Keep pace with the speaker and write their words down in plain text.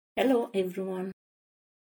Hello, everyone.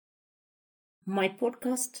 My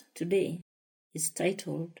podcast today is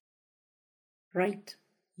titled Write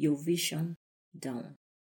Your Vision Down.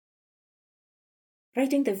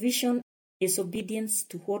 Writing the vision is obedience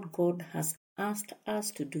to what God has asked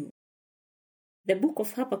us to do. The book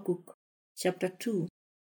of Habakkuk, chapter 2,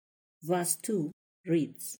 verse 2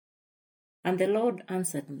 reads, "And the Lord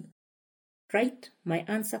answered me, Write my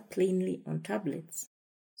answer plainly on tablets,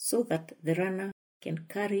 so that the runner can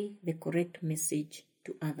carry the correct message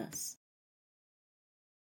to others."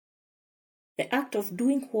 The act of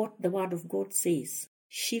doing what the Word of God says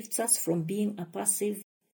shifts us from being a passive,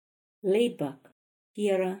 laid-back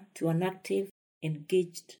hearer to an active,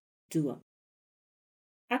 engaged doer.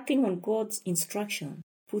 Acting on God's instruction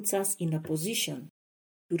puts us in a position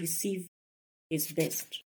to receive His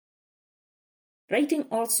best. Writing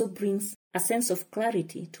also brings a sense of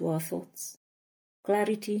clarity to our thoughts.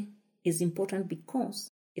 Clarity is important because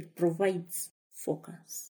it provides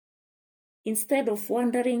focus. Instead of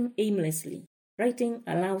wandering aimlessly, writing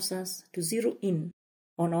allows us to zero in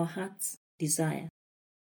on our heart's desire.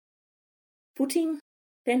 Putting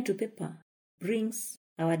pen to paper brings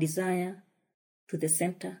our desire to the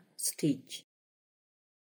center stage.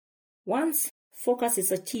 Once focus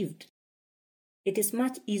is achieved, it is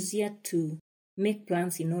much easier to make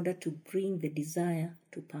plans in order to bring the desire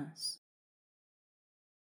to pass.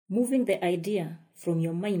 Moving the idea from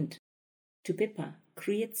your mind to paper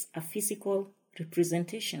creates a physical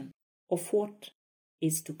representation of what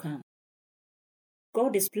is to come.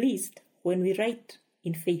 God is pleased when we write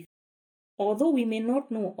in faith. Although we may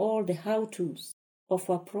not know all the how-tos of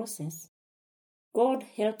our process, God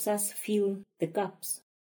helps us fill the gaps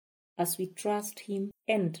as we trust Him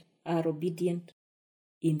and are obedient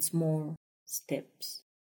in small steps.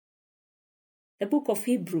 The book of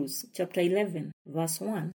Hebrews, chapter 11, verse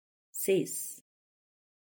 1 says,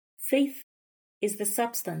 "Faith is the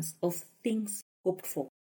substance of things hoped for,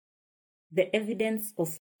 the evidence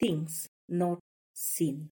of things not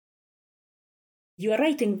seen." Your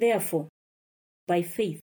writing, therefore, by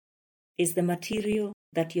faith, is the material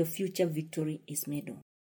that your future victory is made of.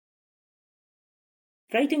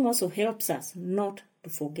 Writing also helps us not to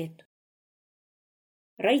forget.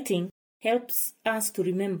 Writing helps us to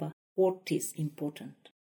remember what is important.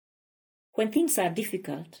 When things are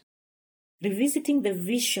difficult, revisiting the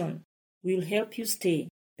vision will help you stay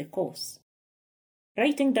the course.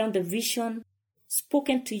 Writing down the vision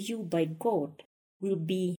spoken to you by God will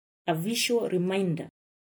be a visual reminder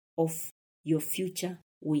of your future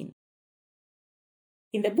win.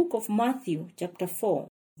 In the book of Matthew, chapter 4,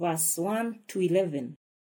 verse 1 to 11,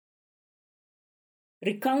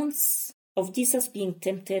 recounts of Jesus being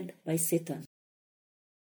tempted by Satan.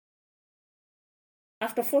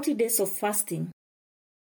 After 40 days of fasting,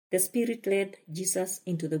 the Spirit led Jesus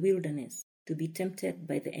into the wilderness to be tempted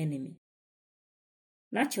by the enemy.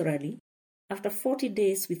 Naturally, after 40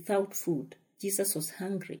 days without food, Jesus was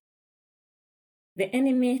hungry. The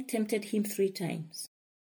enemy tempted him 3 times,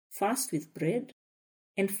 first with bread,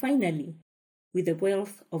 and finally with the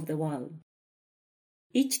wealth of the world.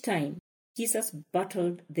 Each time, Jesus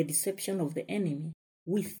battled the deception of the enemy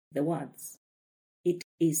with the words, "It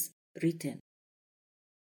is written."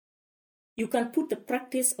 You can put the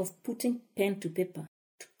practice of putting pen to paper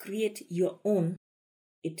to create your own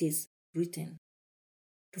 "It is written,"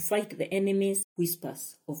 to fight the enemy's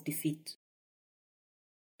whispers of defeat.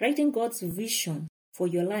 Writing God's vision for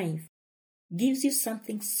your life gives you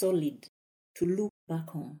something solid to look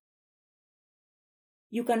back on.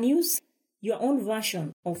 You can use your own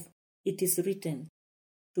version of "It is written"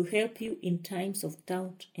 to help you in times of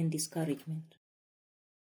doubt and discouragement.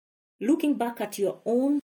 Looking back at your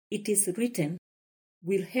own "It is written"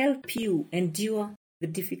 will help you endure the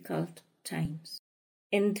difficult times.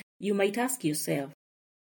 And you might ask yourself,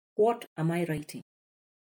 what am I writing?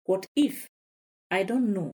 What if I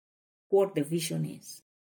don't know what the vision is?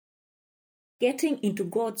 Getting into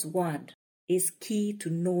God's Word is key to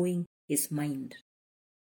knowing His mind.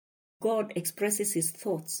 God expresses His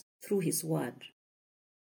thoughts through His Word.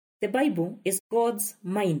 The Bible is God's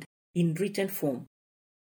mind in written form.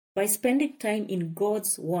 By spending time in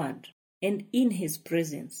God's Word and in His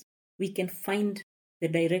presence, we can find the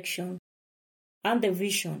direction and the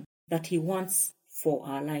vision that He wants for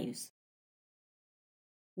our lives.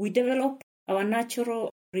 We develop our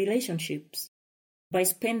natural relationships by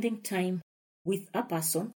spending time with a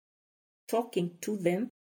person, talking to them,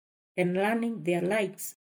 and learning their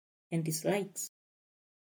likes and dislikes.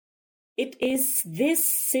 It is this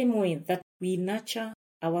same way that we nurture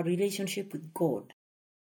our relationship with God.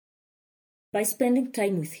 By spending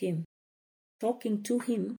time with Him, talking to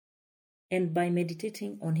Him, and by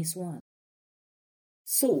meditating on His Word.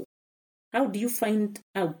 So, how do you find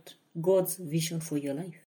out God's vision for your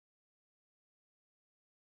life?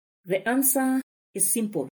 The answer is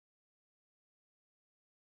simple.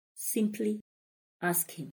 Simply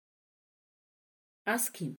ask Him.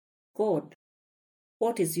 Ask Him, God,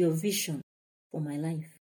 what is your vision for my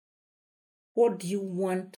life? What do you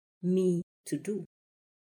want me to do?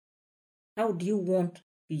 How do you want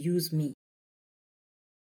to use me?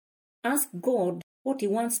 Ask God what He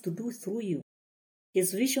wants to do through you.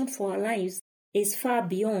 His vision for our lives is far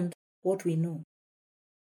beyond what we know.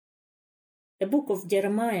 The book of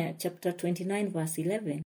Jeremiah, chapter 29, verse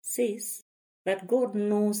 11, says that God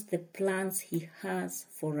knows the plans He has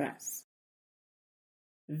for us.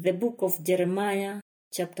 The book of Jeremiah,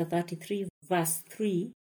 chapter 33, verse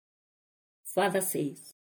 3, further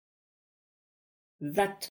says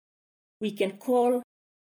that we can call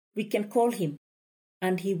Him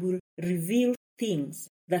and He will reveal things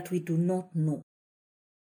that we do not know.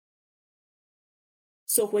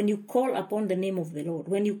 So when you call upon the name of the Lord,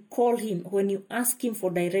 when you call Him, when you ask Him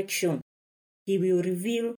for direction, He will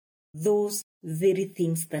reveal those very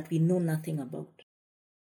things that we know nothing about.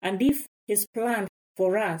 And if His plan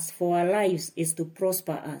for us, for our lives, is to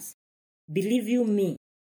prosper us, believe you me,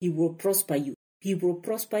 He will prosper you. He will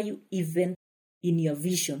prosper you even in your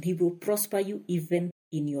vision. He will prosper you even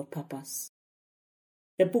in your purpose.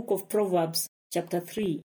 The book of Proverbs, chapter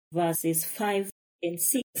 3, verses 5 and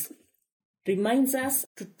 6, reminds us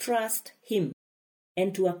to trust Him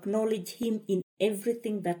and to acknowledge Him in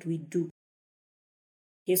everything that we do.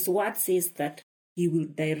 His word says that He will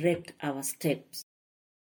direct our steps.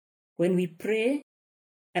 When we pray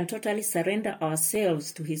and totally surrender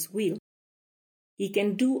ourselves to His will, He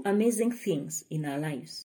can do amazing things in our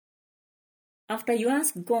lives. After you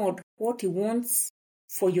ask God what He wants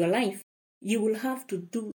for your life, you will have to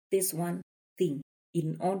do this one thing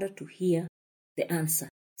in order to hear the answer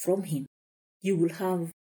from Him. You will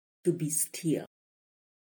have to be still.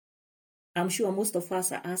 I'm sure most of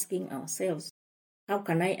us are asking ourselves, how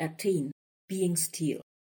can I attain being still?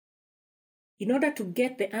 In order to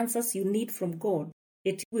get the answers you need from God,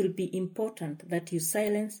 it will be important that you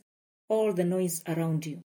silence all the noise around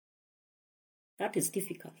you. That is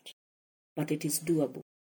difficult, but it is doable.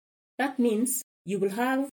 That means you will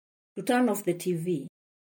have to turn off the TV,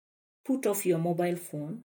 put off your mobile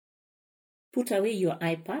phone, put away your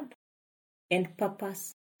iPad, and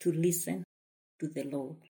purpose to listen to the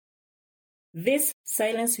Lord. This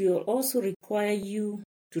silence will also require you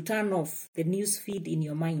to turn off the news feed in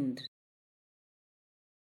your mind.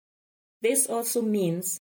 This also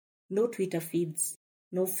means no Twitter feeds,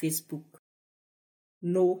 no Facebook,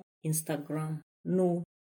 no Instagram, no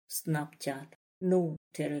Snapchat, no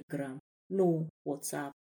Telegram, no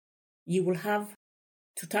WhatsApp. You will have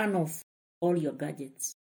to turn off all your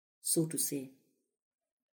gadgets, so to say.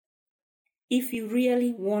 If you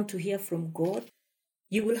really want to hear from God,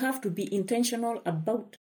 you will have to be intentional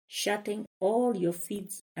about shutting all your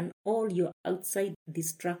feeds and all your outside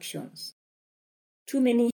distractions. Too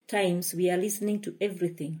many times we are listening to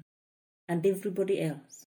everything and everybody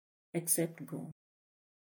else except God.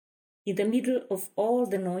 In the middle of all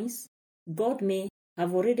the noise, God may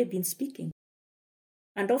have already been speaking.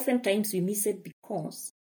 And oftentimes we miss it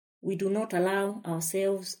because we do not allow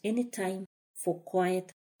ourselves any time for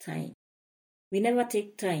quiet time. We never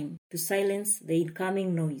take time to silence the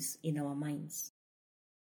incoming noise in our minds.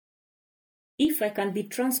 If I can be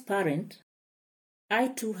transparent, I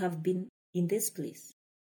too have been in this place.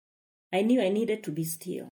 I knew I needed to be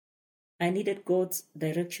still. I needed God's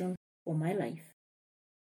direction for my life.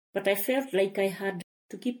 But I felt like I had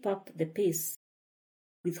to keep up the pace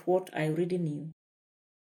with what I already knew.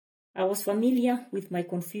 I was familiar with my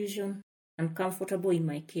confusion and comfortable in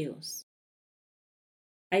my chaos.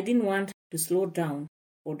 I didn't want to slow down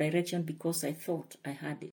for direction because I thought I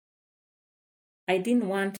had it. I didn't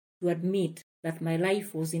want to admit that my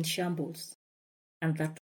life was in shambles and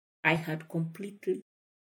that I had completely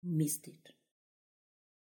missed it.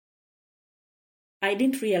 I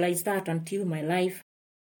didn't realize that until my life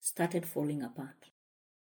started falling apart.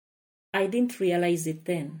 I didn't realize it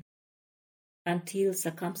then until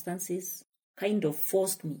circumstances kind of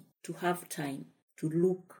forced me to have time to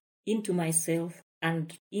look into myself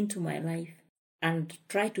and into my life and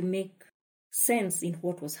try to make sense in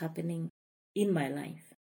what was happening in my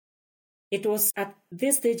life. It was at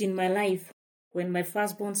this stage in my life when my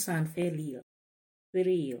firstborn son fell ill,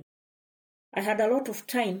 very ill. I had a lot of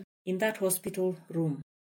time in that hospital room,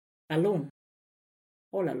 alone,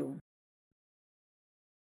 all alone.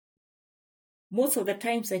 Most of the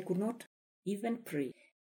times I could not even pray.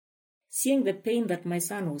 Seeing the pain that my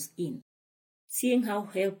son was in, seeing how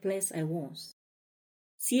helpless I was,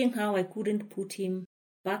 seeing how I couldn't put him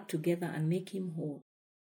back together and make him whole.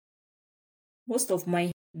 Most of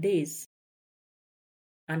my days,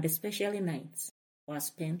 and especially nights, were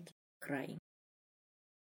spent crying.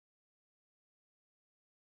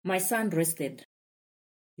 My son rested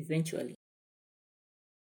eventually,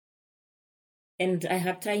 and I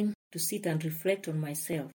had time to sit and reflect on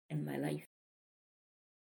myself and my life.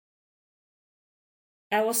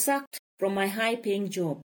 I was sacked from my high-paying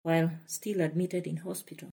job while still admitted in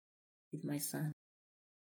hospital with my son.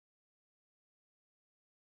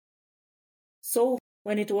 So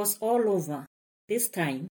when it was all over, this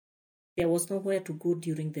time, there was nowhere to go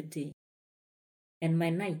during the day, and my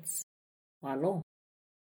nights were long,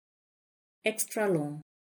 extra long,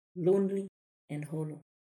 lonely, and hollow.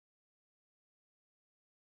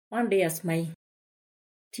 One day, as my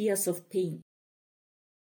tears of pain,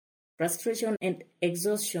 frustration, and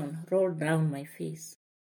exhaustion rolled down my face,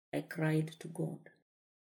 I cried to God.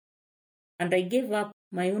 And I gave up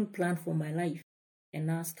my own plan for my life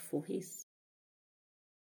and asked for His.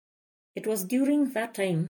 It was during that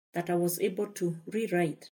time that I was able to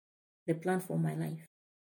rewrite the plan for my life.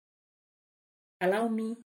 Allow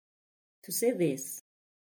me to say this: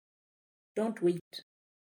 don't wait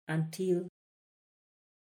until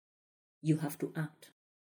you have to act.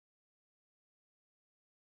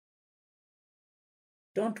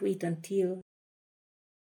 Don't wait until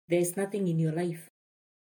there is nothing in your life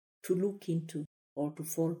to look into or to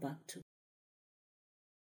fall back to.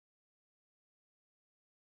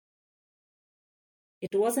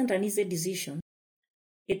 It wasn't an easy decision.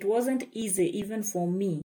 It wasn't easy even for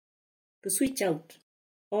me to switch out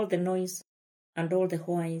all the noise and all the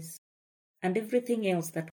whys and everything else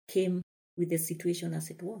that came with the situation as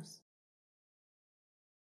it was.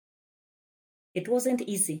 It wasn't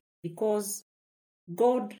easy because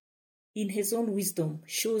God, in His own wisdom,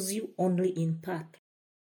 shows you only in part.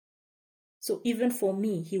 So even for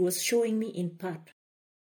me, He was showing me in part,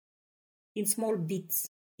 in small bits,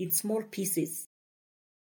 in small pieces.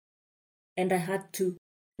 And I had to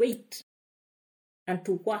wait and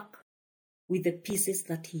to work with the pieces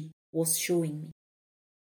that He was showing me.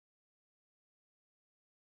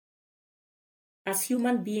 As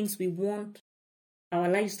human beings, we want our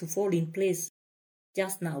lives to fall in place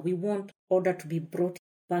just now. We want order to be brought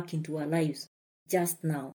back into our lives just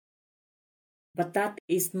now. But that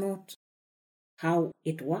is not how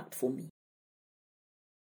it worked for me.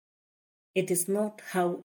 It is not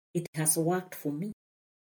how it has worked for me.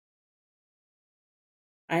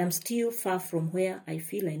 I am still far from where I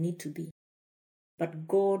feel I need to be. But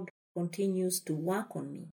God continues to work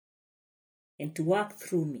on me and to work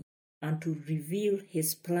through me and to reveal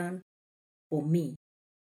His plan for me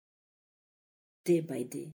day by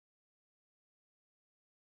day.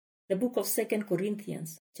 The book of 2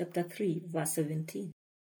 Corinthians chapter 3 verse 17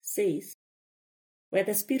 says, "Where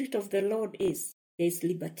the Spirit of the Lord is, there is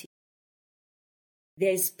liberty.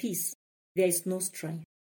 There is peace. There is no strife."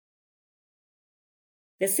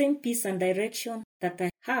 The same peace and direction that I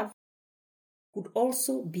have could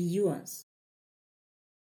also be yours.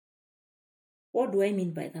 What do I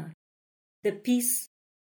mean by that? The peace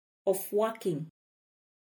of working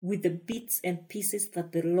with the bits and pieces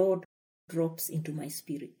that the Lord drops into my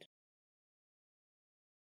spirit.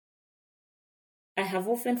 I have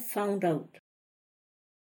often found out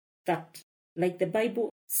that, like the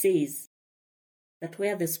Bible says, that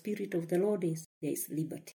where the Spirit of the Lord is, there is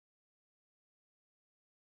liberty.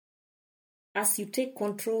 As you take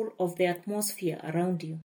control of the atmosphere around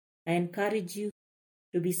you, I encourage you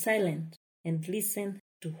to be silent and listen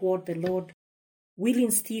to what the Lord will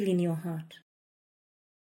instill in your heart.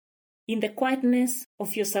 In the quietness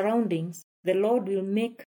of your surroundings, the Lord will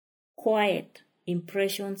make quiet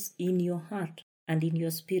impressions in your heart and in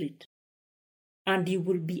your spirit, and you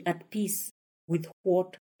will be at peace with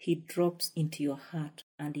what He drops into your heart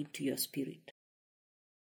and into your spirit.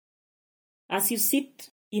 As you sit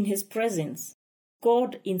in His presence,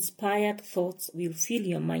 God-inspired thoughts will fill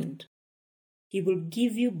your mind. He will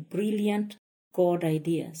give you brilliant God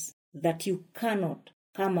ideas that you cannot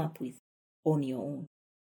come up with on your own.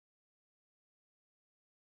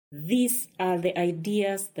 These are the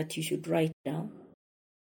ideas that you should write down.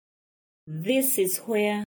 This is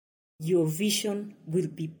where your vision will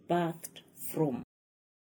be birthed from.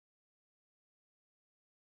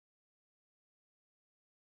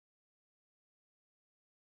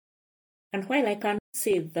 And while I can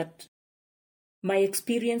say that my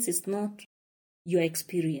experience is not your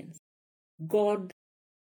experience, God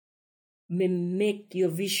may make your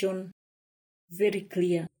vision very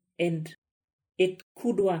clear and it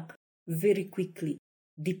could work very quickly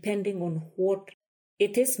depending on what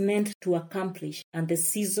it is meant to accomplish and the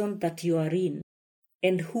season that you are in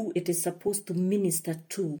and who it is supposed to minister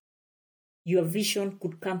to. Your vision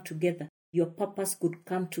could come together. Your purpose could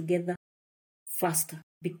come together faster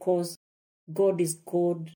because God is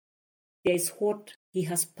God. There is what He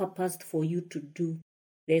has purposed for you to do.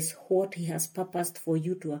 There is what He has purposed for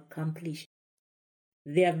you to accomplish.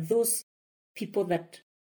 There are those people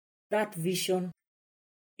that vision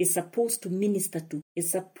is supposed to minister to,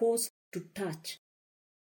 is supposed to touch,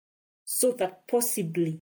 so that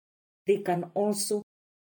possibly they can also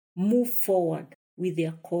move forward with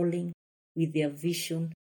their calling, with their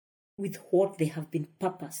vision, with what they have been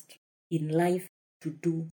purposed in life to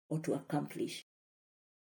do or to accomplish.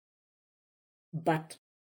 But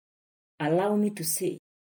allow me to say,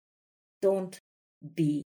 don't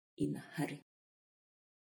be in a hurry.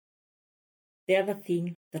 The other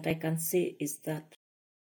thing that I can say is that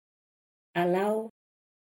allow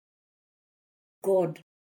God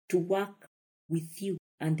to work with you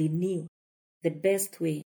and in you the best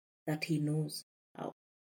way that He knows how.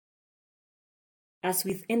 As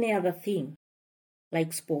with any other thing,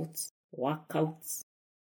 like sports, workouts,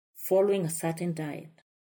 following a certain diet,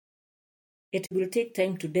 it will take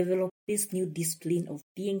time to develop this new discipline of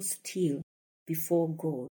being still before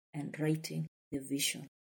God and writing the vision.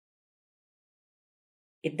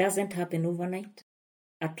 It doesn't happen overnight.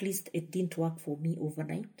 At least it didn't work for me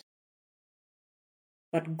overnight.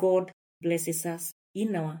 But God blesses us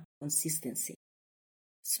in our consistency.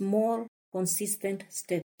 Small, consistent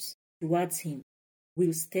steps towards Him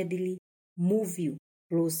will steadily move you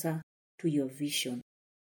closer to your vision.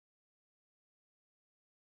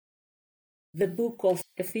 The book of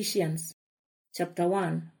Ephesians, chapter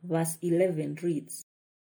 1, verse 11 reads,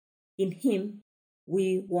 "In Him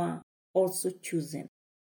we were also chosen,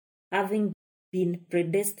 having been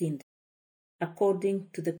predestined according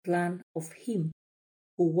to the plan of Him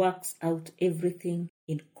who works out everything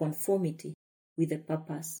in conformity with the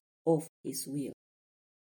purpose of His will."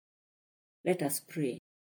 Let us pray.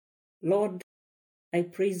 Lord, I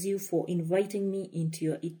praise You for inviting me into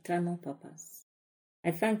Your eternal purpose.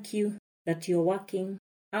 I thank You that You're working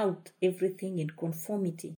out everything in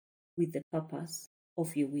conformity with the purpose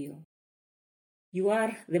of Your will. You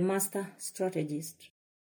are the master strategist.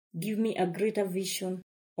 Give me a greater vision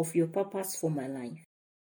of Your purpose for my life.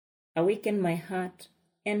 Awaken my heart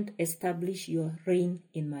and establish Your reign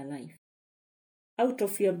in my life. Out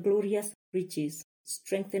of Your glorious riches,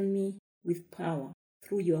 strengthen me with power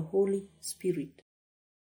through Your Holy Spirit.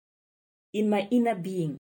 In my inner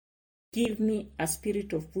being, give me a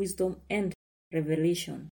spirit of wisdom and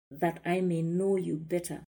revelation, that I may know You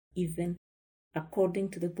better, even according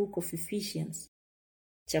to the book of Ephesians,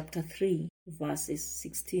 chapter 3, verses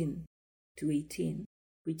 16 to 18,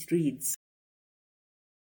 which reads,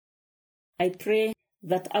 "I pray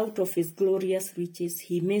that out of His glorious riches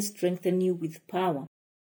He may strengthen you with power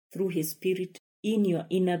through His Spirit in your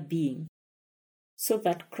inner being, so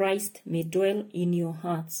that Christ may dwell in your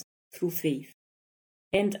hearts through faith.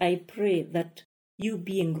 And I pray that you,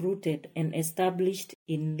 being rooted and established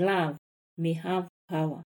in love, may have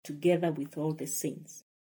power, together with all the saints,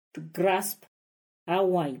 to grasp how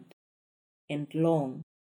wide and long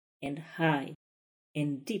and high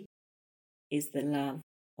and deep is the love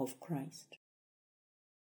of Christ."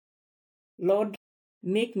 Lord,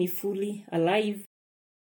 make me fully alive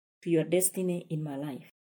to Your destiny in my life.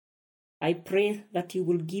 I pray that You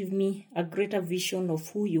will give me a greater vision of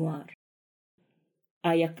who You are.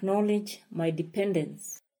 I acknowledge my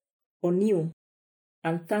dependence on You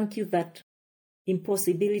and thank You that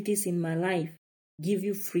impossibilities in my life give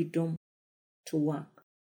You freedom to work.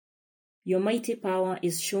 Your mighty power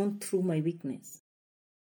is shown through my weakness.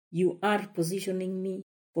 You are positioning me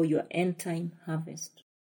for Your end-time harvest.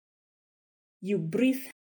 You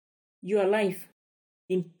breathe Your life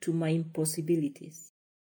into my impossibilities.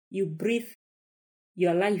 You breathe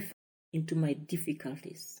Your life into my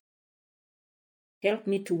difficulties. Help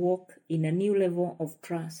me to walk in a new level of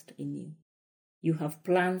trust in You. You have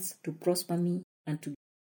plans to prosper me and to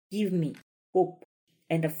give me hope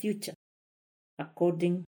and a future,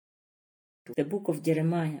 according to the book of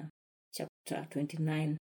Jeremiah, chapter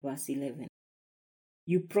 29, verse 11.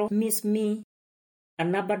 You promise me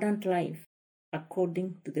an abundant life,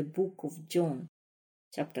 according to the book of John,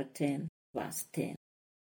 chapter 10, verse 10.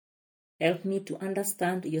 Help me to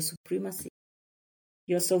understand Your supremacy,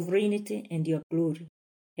 Your sovereignty, and Your glory.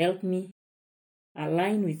 Help me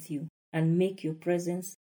align with You and make Your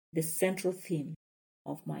presence the central theme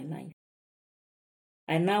of my life.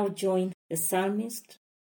 I now join the psalmist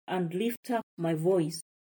and lift up my voice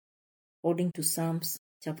according to Psalms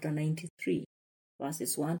chapter 93,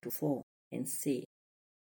 verses 1 to 4, and say,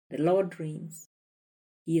 "The Lord reigns.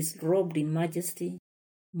 He is robed in majesty,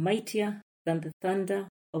 mightier than the thunder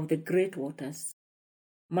of the great waters,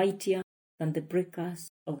 mightier than the breakers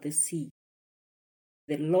of the sea.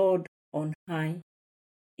 The Lord on high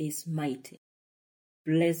is mighty.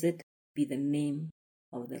 Blessed be the name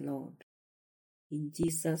of the Lord." In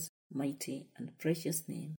Jesus' mighty and precious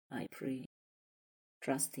name I pray,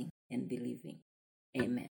 trusting and believing.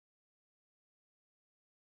 Amen.